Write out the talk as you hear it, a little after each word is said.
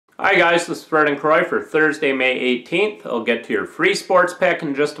Hi guys, this is Vernon Croy for Thursday, May 18th. I'll get to your free sports pick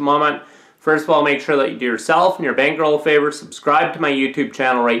in just a moment. First of all, make sure that you do yourself and your bankroll a favor. Subscribe to my YouTube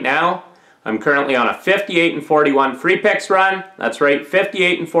channel right now. I'm currently on a 58-41 free picks run. That's right,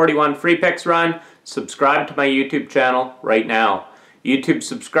 58-41 free picks run. Subscribe to my YouTube channel right now. YouTube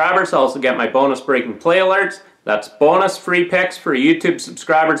subscribers also get my bonus breaking play alerts. That's bonus free picks for YouTube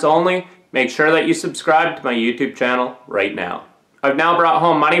subscribers only. Make sure that you subscribe to my YouTube channel right now. I've now brought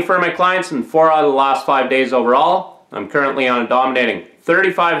home money for my clients in 4 out of the last 5 days overall. I'm currently on a dominating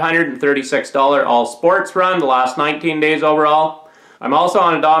 $3,536 all sports run the last 19 days overall. I'm also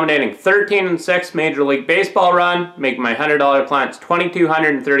on a dominating 13-6 Major League Baseball run, making my $100 clients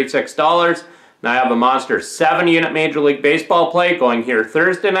 $2,236. And I have a monster 7-unit Major League Baseball play going here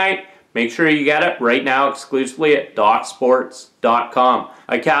Thursday night. Make sure you get it right now exclusively at DocSports.com.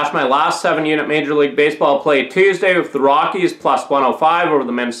 I cashed my last 7-unit Major League Baseball play Tuesday with the Rockies plus 105 over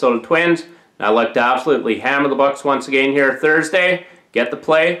the Minnesota Twins. And I look to absolutely hammer the Bucks once again here Thursday. Get the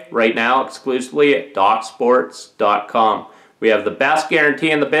play right now exclusively at DocSports.com. We have the best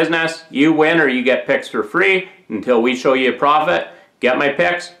guarantee in the business. You win or you get picks for free until we show you a profit. Get my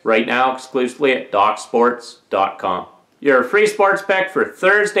picks right now exclusively at DocSports.com. Your free sports pick for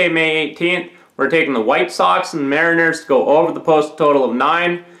Thursday, May 18th. We're taking the White Sox and Mariners to go over the post total of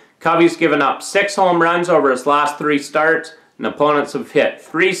 9. Covey's given up 6 home runs over his last 3 starts, and opponents have hit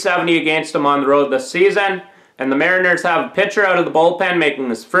 .370 against him on the road this season. And the Mariners have a pitcher out of the bullpen making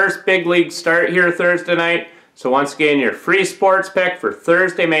his first big league start here Thursday night. So once again, your free sports pick for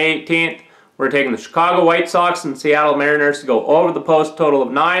Thursday, May 18th. We're taking the Chicago White Sox and Seattle Mariners to go over the post total of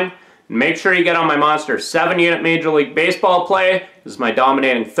 9. Make sure you get on my monster 7-unit Major League Baseball play. This is my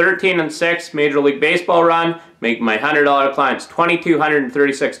dominating 13-6 Major League Baseball run, making my $100 clients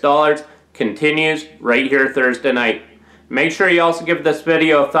 $2,236. Continues right here Thursday night. Make sure you also give this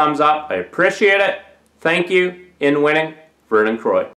video a thumbs up. I appreciate it. Thank you. In winning, Vernon Croy.